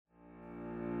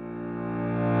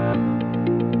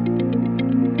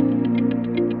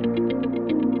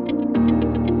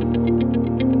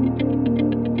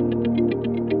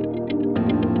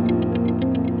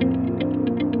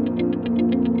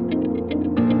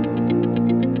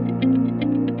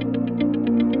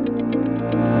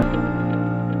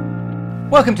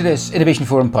Welcome to this Innovation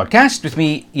Forum podcast with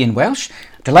me, Ian Welsh.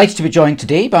 Delighted to be joined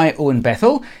today by Owen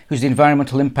Bethell, who's the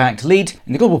Environmental Impact Lead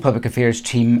in the Global Public Affairs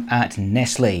team at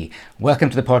Nestlé. Welcome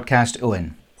to the podcast,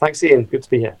 Owen. Thanks, Ian. Good to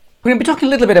be here. We're going to be talking a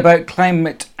little bit about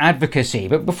climate advocacy,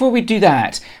 but before we do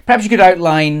that, perhaps you could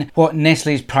outline what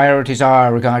Nestlé's priorities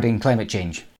are regarding climate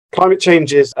change. Climate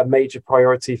change is a major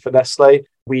priority for Nestlé.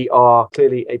 We are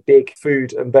clearly a big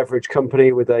food and beverage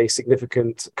company with a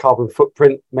significant carbon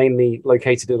footprint, mainly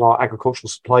located in our agricultural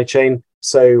supply chain.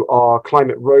 So our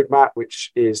climate roadmap,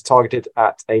 which is targeted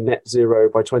at a net zero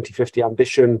by 2050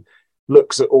 ambition,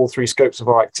 looks at all three scopes of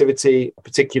our activity,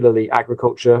 particularly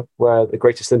agriculture, where the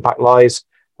greatest impact lies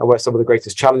and where some of the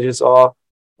greatest challenges are.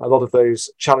 A lot of those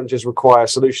challenges require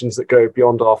solutions that go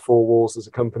beyond our four walls as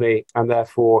a company, and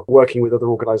therefore working with other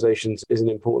organizations is an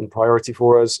important priority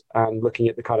for us, and looking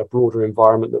at the kind of broader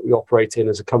environment that we operate in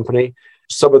as a company.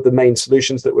 Some of the main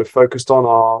solutions that we're focused on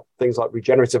are things like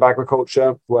regenerative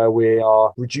agriculture, where we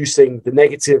are reducing the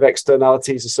negative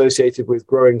externalities associated with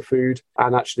growing food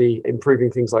and actually improving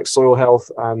things like soil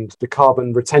health and the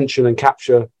carbon retention and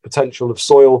capture potential of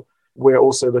soil. We're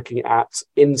also looking at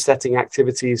insetting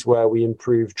activities where we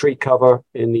improve tree cover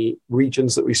in the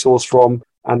regions that we source from,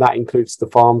 and that includes the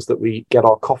farms that we get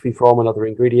our coffee from and other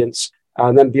ingredients.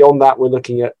 And then beyond that, we're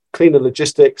looking at cleaner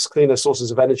logistics, cleaner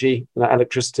sources of energy,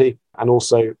 electricity, and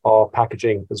also our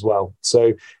packaging as well.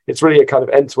 So it's really a kind of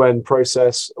end-to-end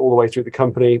process all the way through the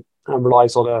company, and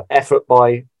relies on an effort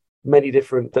by many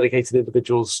different dedicated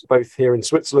individuals, both here in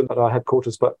Switzerland at our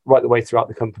headquarters, but right the way throughout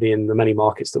the company in the many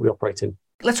markets that we operate in.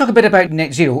 Let's talk a bit about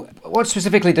net zero. What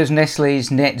specifically does Nestlé's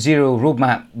net zero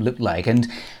roadmap look like, and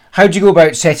how do you go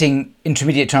about setting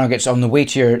intermediate targets on the way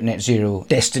to your net zero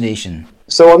destination?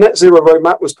 So our net zero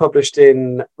roadmap was published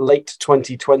in late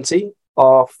 2020.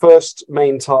 Our first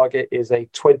main target is a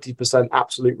 20%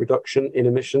 absolute reduction in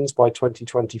emissions by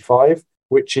 2025,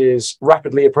 which is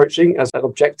rapidly approaching as an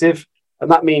objective. And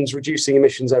that means reducing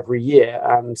emissions every year,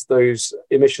 and those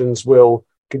emissions will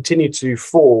continue to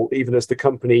fall even as the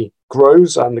company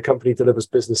grows and the company delivers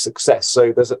business success.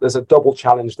 So there's a double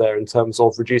challenge there in terms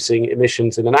of reducing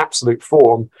emissions in an absolute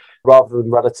form rather than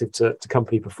relative to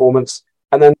company performance.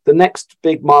 And then the next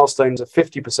big milestone is a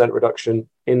 50% reduction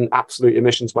in absolute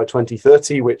emissions by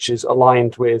 2030, which is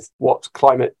aligned with what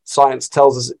climate science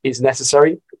tells us is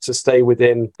necessary to stay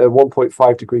within the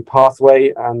 1.5 degree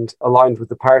pathway and aligned with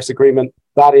the Paris Agreement.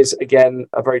 That is, again,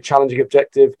 a very challenging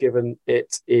objective, given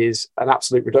it is an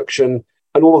absolute reduction.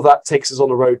 And all of that takes us on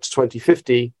the road to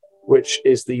 2050, which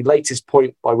is the latest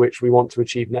point by which we want to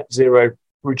achieve net zero,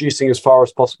 reducing as far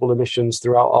as possible emissions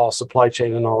throughout our supply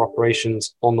chain and our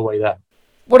operations on the way there.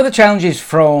 What are the challenges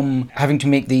from having to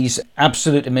make these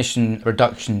absolute emission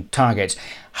reduction targets?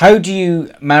 How do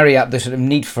you marry up the sort of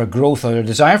need for growth or the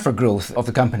desire for growth of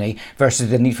the company versus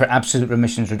the need for absolute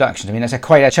emissions reduction? I mean, that's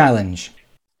quite a challenge.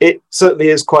 It certainly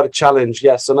is quite a challenge,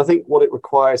 yes. And I think what it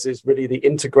requires is really the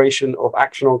integration of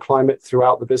action on climate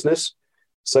throughout the business.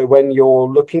 So when you're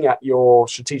looking at your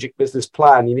strategic business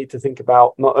plan, you need to think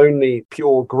about not only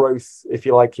pure growth, if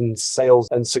you like, in sales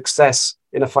and success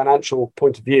in a financial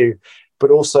point of view, but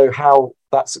also how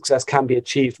that success can be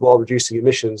achieved while reducing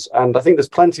emissions. And I think there's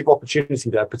plenty of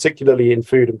opportunity there, particularly in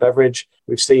food and beverage.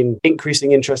 We've seen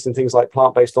increasing interest in things like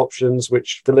plant-based options,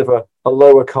 which deliver a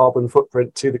lower carbon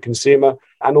footprint to the consumer,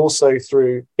 and also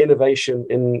through innovation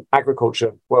in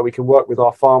agriculture, where we can work with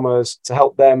our farmers to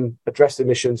help them address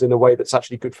emissions in a way that's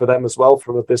actually good for them as well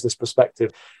from a business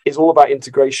perspective. It's all about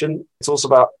integration. It's also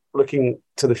about looking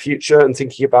to the future and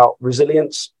thinking about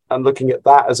resilience and looking at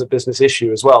that as a business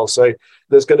issue as well. So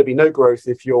there's going to be no growth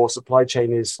if your supply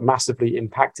chain is massively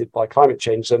impacted by climate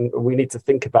change. And we need to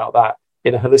think about that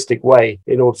in a holistic way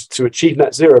in order to achieve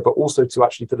net zero, but also to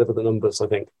actually deliver the numbers, I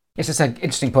think. Yes, it's an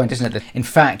interesting point, isn't it? That in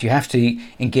fact, you have to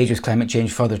engage with climate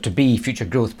change further to be future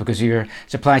growth, because your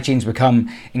supply chains become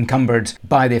encumbered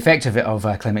by the effect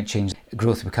of climate change.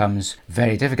 Growth becomes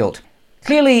very difficult.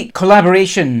 Clearly,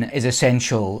 collaboration is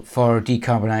essential for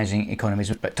decarbonising economies.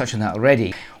 We've touched on that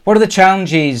already. What are the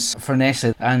challenges for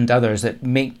Nestlé and others that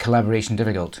make collaboration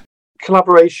difficult?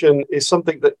 Collaboration is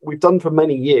something that we've done for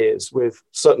many years with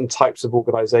certain types of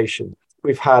organisation.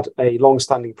 We've had a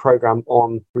long-standing programme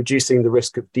on reducing the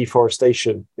risk of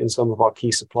deforestation in some of our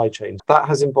key supply chains. That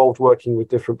has involved working with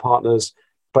different partners,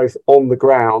 both on the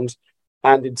ground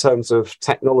and in terms of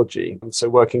technology. And so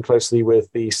working closely with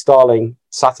the Starling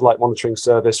satellite monitoring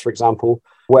service, for example,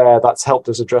 where that's helped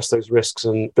us address those risks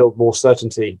and build more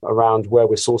certainty around where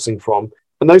we're sourcing from.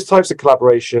 And those types of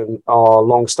collaboration are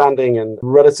long-standing and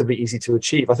relatively easy to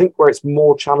achieve. I think where it's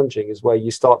more challenging is where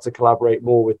you start to collaborate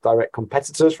more with direct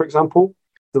competitors, for example.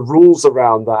 The rules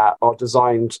around that are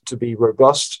designed to be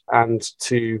robust and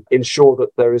to ensure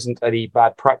that there isn't any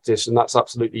bad practice. And that's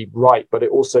absolutely right. But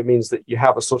it also means that you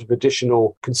have a sort of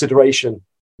additional consideration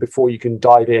before you can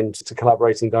dive into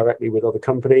collaborating directly with other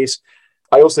companies.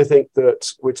 I also think that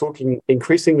we're talking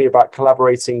increasingly about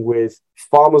collaborating with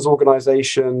farmers'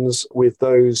 organizations, with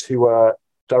those who are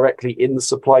directly in the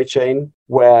supply chain,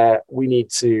 where we need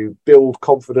to build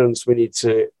confidence. We need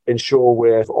to ensure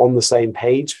we're on the same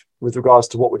page with regards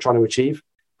to what we're trying to achieve.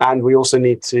 And we also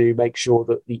need to make sure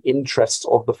that the interests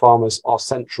of the farmers are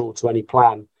central to any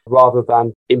plan, rather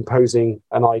than imposing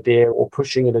an idea or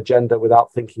pushing an agenda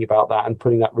without thinking about that and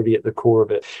putting that really at the core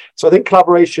of it. So I think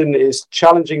collaboration is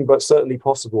challenging, but certainly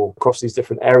possible across these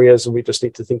different areas. And we just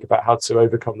need to think about how to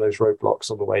overcome those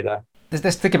roadblocks on the way there.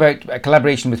 Let's think about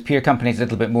collaboration with peer companies a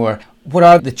little bit more. What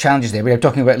are the challenges there? We are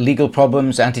talking about legal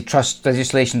problems, antitrust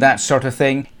legislation, that sort of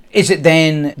thing. Is it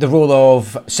then the role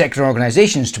of sector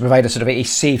organisations to provide a sort of a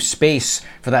safe space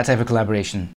for that type of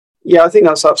collaboration? Yeah, I think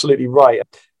that's absolutely right.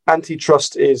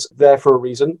 Antitrust is there for a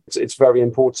reason. It's very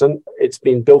important. It's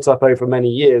been built up over many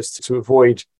years to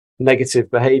avoid negative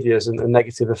behaviours and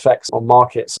negative effects on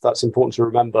markets. That's important to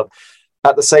remember.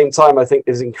 At the same time, I think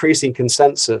there's increasing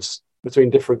consensus between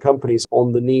different companies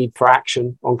on the need for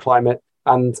action on climate,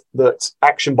 and that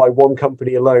action by one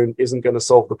company alone isn't going to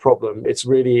solve the problem. It's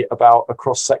really about a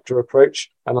cross-sector approach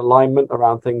and alignment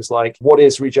around things like what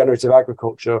is regenerative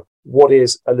agriculture, what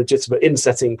is a legitimate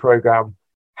insetting program,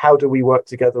 how do we work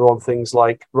together on things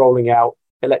like rolling out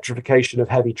electrification of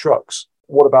heavy trucks?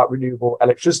 What about renewable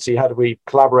electricity? How do we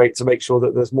collaborate to make sure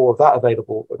that there's more of that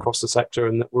available across the sector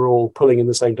and that we're all pulling in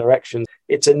the same direction?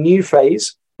 It's a new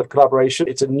phase of collaboration.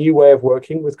 It's a new way of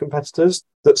working with competitors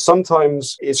that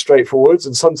sometimes is straightforward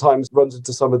and sometimes runs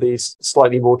into some of these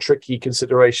slightly more tricky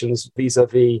considerations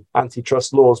vis-a-vis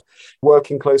antitrust laws.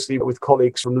 Working closely with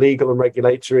colleagues from legal and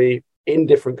regulatory in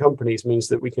different companies means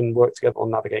that we can work together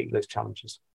on navigating those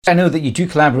challenges. I know that you do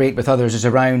collaborate with others is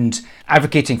around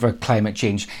advocating for climate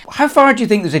change. How far do you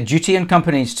think there's a duty on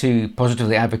companies to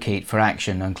positively advocate for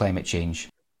action on climate change?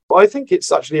 I think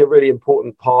it's actually a really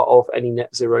important part of any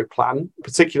net zero plan,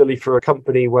 particularly for a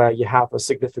company where you have a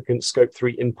significant Scope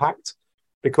 3 impact,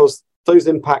 because those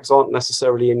impacts aren't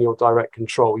necessarily in your direct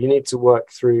control. You need to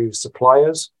work through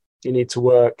suppliers, you need to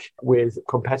work with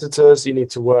competitors, you need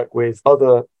to work with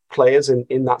other players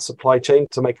in that supply chain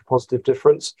to make a positive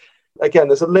difference. Again,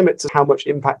 there's a limit to how much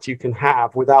impact you can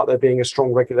have without there being a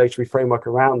strong regulatory framework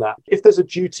around that. If there's a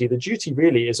duty, the duty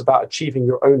really is about achieving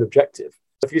your own objective.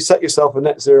 If you set yourself a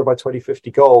net zero by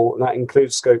 2050 goal, and that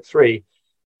includes Scope 3,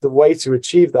 the way to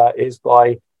achieve that is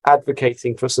by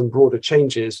advocating for some broader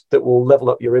changes that will level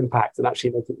up your impact and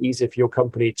actually make it easier for your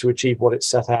company to achieve what it's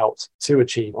set out to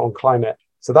achieve on climate.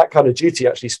 So that kind of duty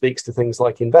actually speaks to things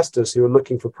like investors who are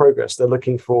looking for progress. They're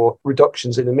looking for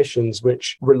reductions in emissions,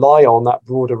 which rely on that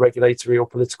broader regulatory or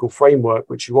political framework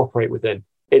which you operate within.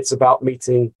 It's about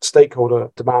meeting stakeholder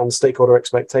demands, stakeholder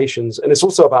expectations. And it's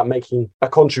also about making a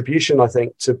contribution, I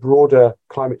think, to broader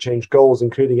climate change goals,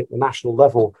 including at the national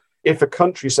level. If a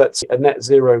country sets a net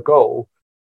zero goal,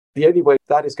 the only way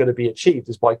that is going to be achieved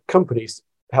is by companies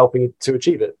helping to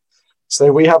achieve it.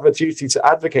 So we have a duty to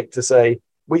advocate to say,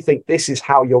 we think this is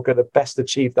how you're going to best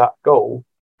achieve that goal,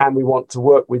 and we want to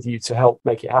work with you to help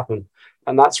make it happen.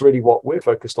 And that's really what we're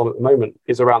focused on at the moment,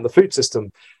 is around the food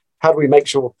system. How do we make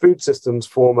sure food systems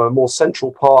form a more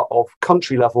central part of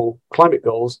country-level climate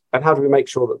goals? And how do we make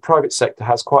sure that the private sector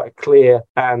has quite a clear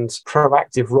and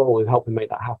proactive role in helping make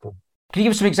that happen? Can you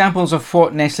give some examples of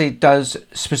what Nestlé does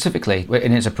specifically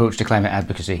in its approach to climate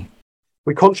advocacy?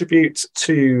 We contribute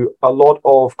to a lot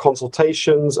of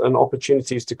consultations and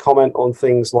opportunities to comment on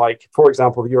things like, for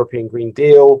example, the European Green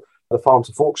Deal, the Farm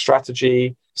to Fork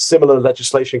strategy, similar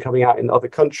legislation coming out in other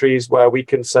countries where we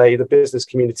can say the business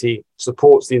community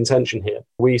supports the intention here.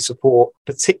 We support,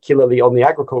 particularly on the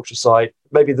agriculture side,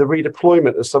 maybe the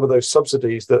redeployment of some of those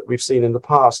subsidies that we've seen in the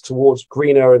past towards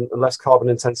greener and less carbon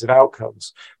intensive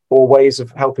outcomes, or ways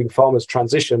of helping farmers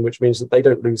transition, which means that they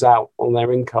don't lose out on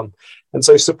their income. And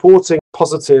so supporting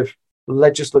positive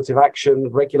legislative action,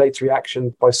 regulatory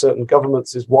action by certain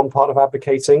governments is one part of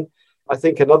advocating. I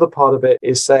think another part of it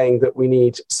is saying that we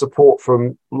need support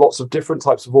from lots of different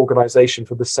types of organization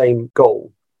for the same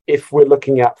goal. If we're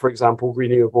looking at, for example,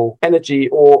 renewable energy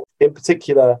or in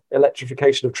particular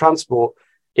electrification of transport,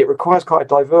 it requires quite a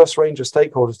diverse range of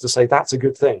stakeholders to say that's a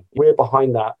good thing. We're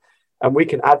behind that. And we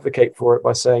can advocate for it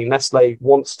by saying Nestlé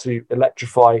wants to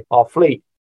electrify our fleet,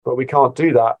 but we can't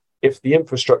do that if the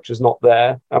infrastructure is not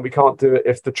there, and we can't do it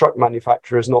if the truck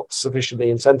manufacturer is not sufficiently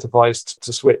incentivized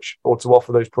to switch or to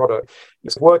offer those products.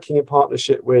 It's working in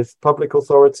partnership with public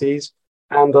authorities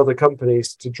and other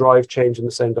companies to drive change in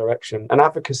the same direction. And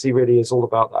advocacy really is all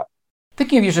about that.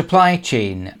 Thinking of your supply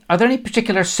chain, are there any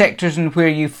particular sectors in where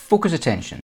you focus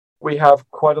attention? We have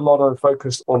quite a lot of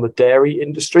focus on the dairy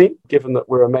industry, given that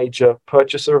we're a major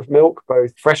purchaser of milk,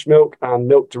 both fresh milk and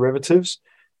milk derivatives.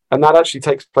 And that actually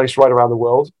takes place right around the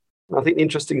world. And I think the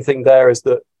interesting thing there is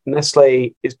that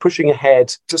Nestlé is pushing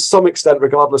ahead to some extent,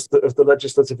 regardless of the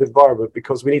legislative environment,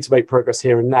 because we need to make progress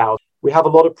here and now. We have a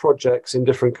lot of projects in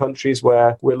different countries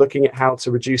where we're looking at how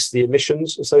to reduce the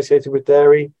emissions associated with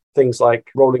dairy, things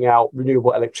like rolling out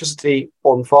renewable electricity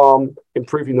on farm,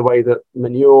 improving the way that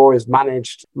manure is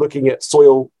managed, looking at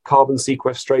soil carbon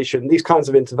sequestration, these kinds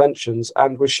of interventions.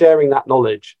 And we're sharing that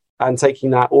knowledge and taking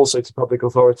that also to public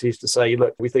authorities to say,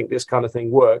 look, we think this kind of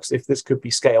thing works. If this could be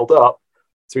scaled up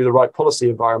through the right policy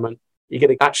environment, you're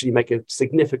going to actually make a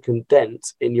significant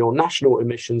dent in your national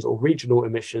emissions or regional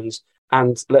emissions.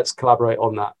 And let's collaborate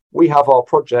on that. We have our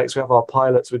projects, we have our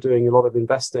pilots, we're doing a lot of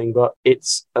investing, but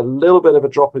it's a little bit of a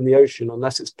drop in the ocean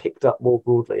unless it's picked up more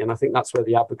broadly. And I think that's where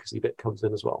the advocacy bit comes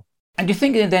in as well. And do you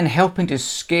think then helping to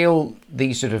scale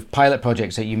these sort of pilot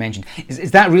projects that you mentioned,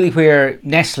 is that really where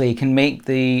Nestlé can make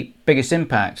the biggest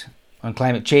impact on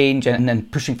climate change and then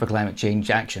pushing for climate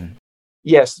change action?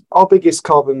 Yes, our biggest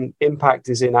carbon impact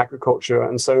is in agriculture.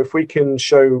 And so if we can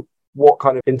show what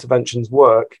kind of interventions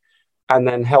work and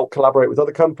then help collaborate with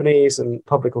other companies and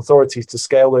public authorities to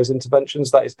scale those interventions,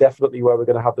 that is definitely where we're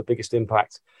going to have the biggest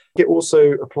impact. It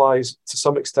also applies to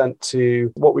some extent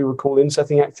to what we would call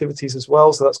insetting activities as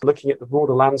well. So that's looking at the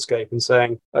broader landscape and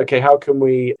saying, okay, how can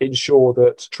we ensure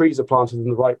that trees are planted in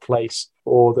the right place,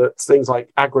 or that things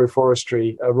like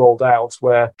agroforestry are rolled out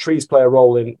where trees play a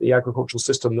role in the agricultural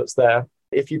system that's there.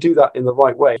 If you do that in the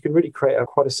right way, you can really create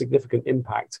quite a significant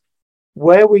impact.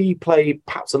 Where we play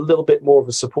perhaps a little bit more of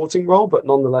a supporting role, but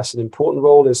nonetheless an important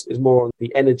role, is more on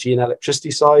the energy and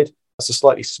electricity side. That's a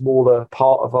slightly smaller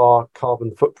part of our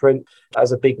carbon footprint.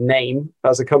 As a big name,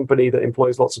 as a company that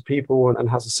employs lots of people and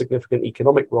has a significant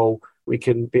economic role, we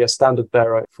can be a standard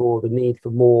bearer for the need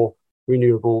for more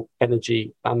renewable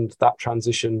energy and that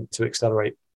transition to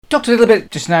accelerate. Talked a little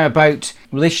bit just now about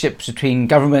relationships between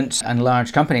governments and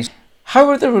large companies. How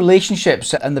are the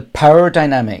relationships and the power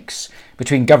dynamics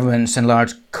between governments and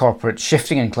large corporates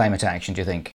shifting in climate action, do you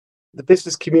think? The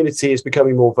business community is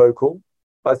becoming more vocal.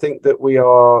 I think that we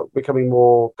are becoming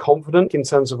more confident in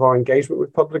terms of our engagement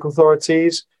with public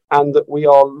authorities, and that we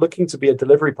are looking to be a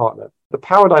delivery partner. The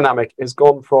power dynamic has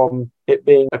gone from it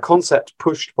being a concept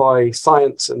pushed by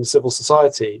science and civil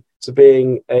society to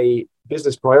being a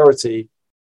business priority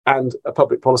and a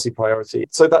public policy priority.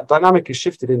 So that dynamic has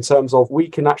shifted in terms of we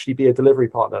can actually be a delivery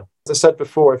partner. As I said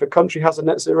before, if a country has a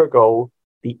net zero goal,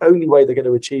 the only way they're going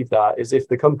to achieve that is if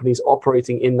the companies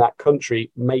operating in that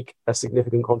country make a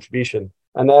significant contribution.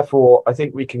 And therefore, I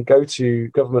think we can go to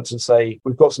governments and say,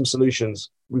 we've got some solutions,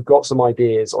 we've got some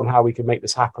ideas on how we can make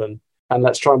this happen. And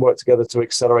let's try and work together to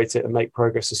accelerate it and make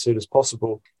progress as soon as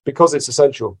possible, because it's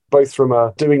essential, both from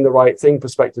a doing the right thing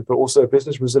perspective, but also a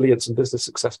business resilience and business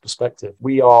success perspective.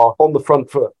 We are on the front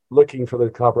foot looking for the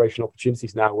collaboration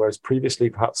opportunities now, whereas previously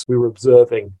perhaps we were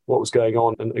observing what was going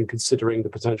on and considering the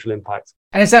potential impact.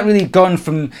 And has that really gone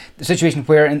from the situation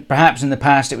where perhaps in the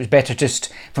past it was better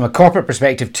just from a corporate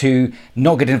perspective to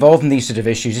not get involved in these sort of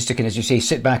issues, just to kind of, as you say,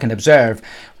 sit back and observe,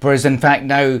 whereas in fact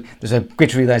now there's a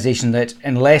greater realisation that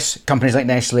unless companies like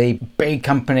Nestlé, big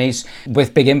companies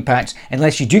with big impacts,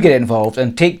 unless you do get involved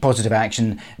and take positive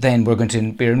action, then we're going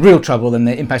to be in real trouble and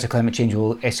the impacts of climate change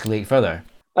will escalate further.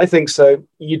 I think so.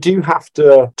 You do have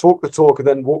to talk the talk and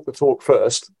then walk the talk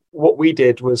first. What we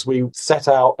did was we set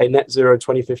out a net zero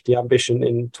 2050 ambition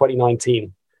in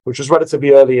 2019, which was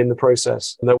relatively early in the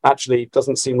process. And that actually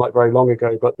doesn't seem like very long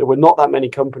ago, but there were not that many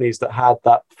companies that had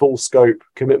that full scope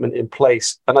commitment in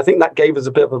place. And I think that gave us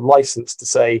a bit of a license to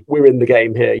say, we're in the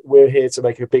game here. We're here to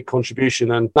make a big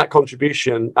contribution. And that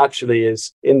contribution actually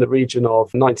is in the region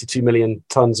of 92 million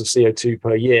tons of CO2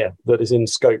 per year that is in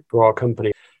scope for our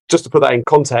company. Just to put that in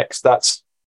context, that's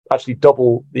actually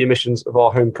double the emissions of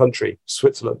our home country,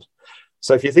 Switzerland.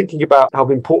 So if you're thinking about how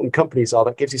important companies are,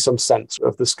 that gives you some sense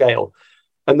of the scale.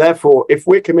 And therefore, if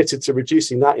we're committed to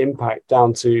reducing that impact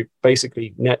down to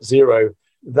basically net zero,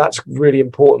 that's really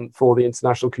important for the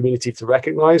international community to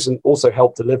recognize and also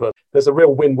help deliver. There's a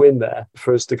real win-win there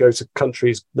for us to go to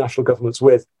countries, national governments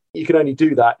with. You can only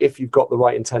do that if you've got the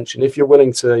right intention, if you're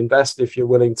willing to invest, if you're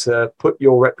willing to put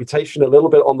your reputation a little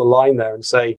bit on the line there and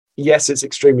say, yes, it's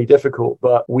extremely difficult,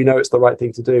 but we know it's the right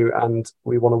thing to do and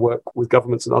we want to work with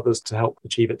governments and others to help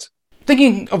achieve it.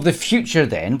 Thinking of the future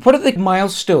then, what are the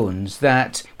milestones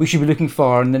that we should be looking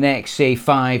for in the next, say,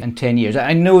 5 and 10 years?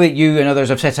 I know that you and others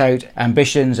have set out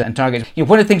ambitions and targets.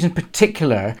 What are the things in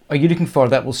particular are you looking for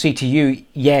that will say to you,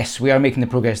 yes, we are making the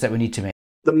progress that we need to make?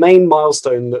 The main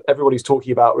milestone that everybody's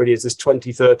talking about really is this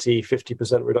 2030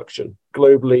 50% reduction.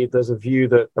 Globally, there's a view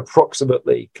that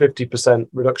approximately 50%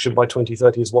 reduction by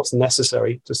 2030 is what's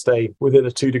necessary to stay within a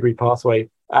 2-degree pathway.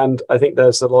 And I think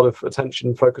there's a lot of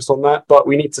attention focused on that, but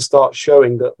we need to start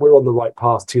showing that we're on the right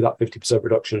path to that 50%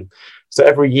 reduction. So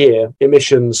every year,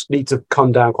 emissions need to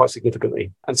come down quite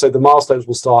significantly. And so the milestones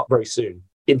will start very soon.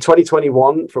 In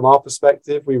 2021, from our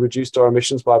perspective, we reduced our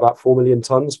emissions by about 4 million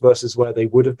tonnes versus where they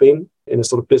would have been in a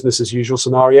sort of business as usual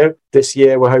scenario. This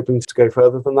year, we're hoping to go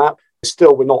further than that.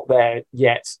 Still, we're not there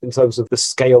yet in terms of the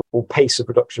scale or pace of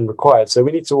reduction required. So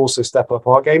we need to also step up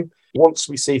our game. Once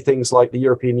we see things like the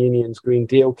European Union's Green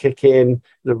Deal kick in,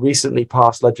 the recently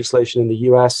passed legislation in the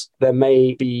US, there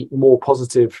may be more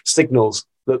positive signals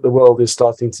that the world is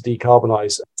starting to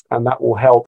decarbonize, and that will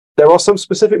help. There are some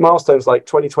specific milestones like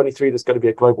 2023, there's going to be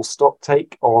a global stock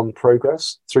take on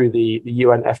progress through the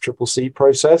UN FCCC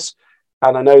process.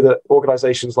 And I know that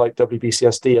organizations like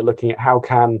WBCSD are looking at how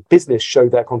can business show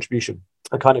their contribution,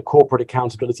 a kind of corporate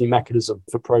accountability mechanism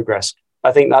for progress.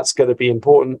 I think that's going to be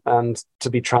important, and to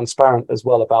be transparent as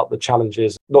well about the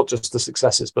challenges, not just the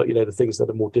successes, but the things that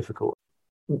are more difficult.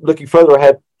 Looking further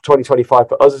ahead, 2025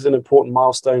 for us is an important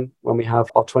milestone when we have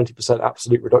our 20%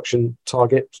 absolute reduction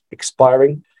target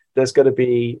expiring. There's going to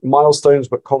be milestones,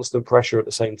 but constant pressure at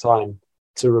the same time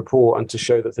to report and to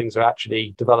show that things are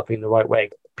actually developing the right way.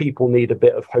 People need a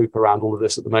bit of hope around all of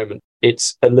this at the moment.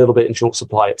 It's a little bit in short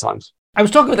supply at times. I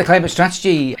was talking with a climate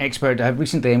strategy expert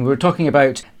recently, and we were talking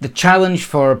about the challenge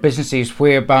for businesses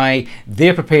whereby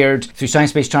they're prepared through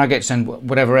science-based targets and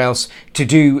whatever else to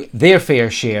do their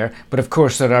fair share. But of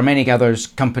course, there are many others,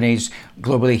 companies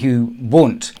globally, who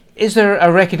won't. Is there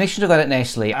a recognition of that at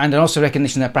Nestlé, and also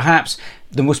recognition that perhaps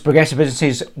the most progressive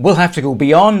businesses will have to go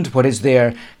beyond what is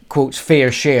their, quote,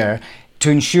 fair share to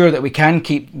ensure that we can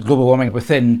keep global warming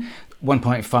within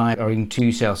 1.5 or even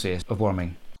 2 Celsius of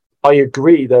warming? I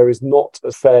agree there is not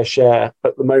a fair share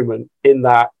at the moment, in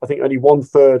that I think only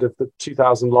 1/3 of the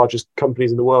 2,000 largest companies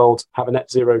in the world have a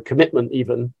net zero commitment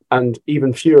and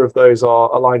even fewer of those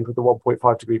are aligned with the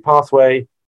 1.5 degree pathway,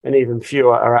 and even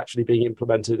fewer are actually being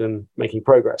implemented and making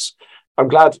progress. I'm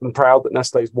glad and proud that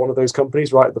Nestlé is one of those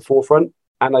companies right at the forefront.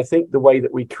 And I think the way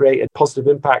that we create a positive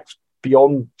impact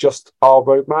beyond just our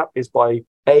roadmap is by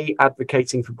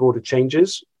advocating for broader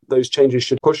changes. Those changes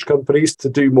should push companies to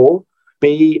do more.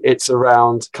 B, it's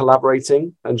around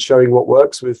collaborating and showing what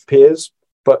works with peers.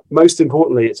 But most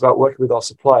importantly, it's about working with our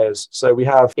suppliers. So we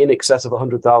have in excess of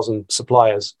 100,000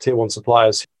 suppliers, tier 1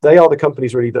 suppliers. They are the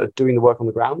companies really that are doing the work on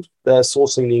the ground. They're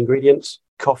sourcing the ingredients,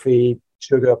 coffee,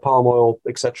 sugar, palm oil,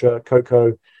 etc.,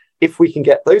 cocoa. If we can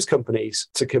get those companies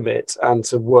to commit and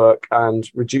to work and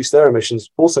reduce their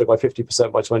emissions also by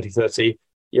 50% by 2030,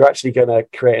 you're actually going to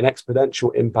create an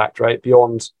exponential impact, right,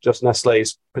 beyond just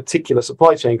Nestlé's particular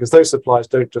supply chain, because those suppliers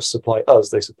don't just supply us,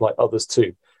 they supply others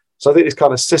too. So I think this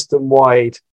kind of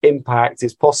system-wide impact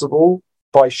is possible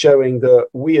by showing that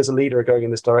we as a leader are going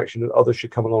in this direction and others should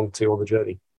come along too on the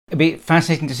journey. It'd be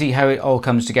fascinating to see how it all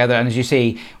comes together. And as you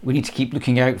say, we need to keep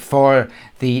looking out for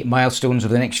the milestones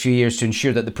of the next few years to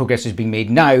ensure that the progress is being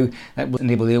made now that will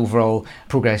enable the overall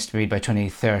progress to be made by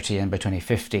 2030 and by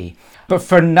 2050. But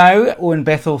for now, Owen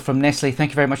Bethell from Nestlé, thank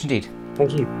you very much indeed.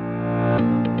 Thank you.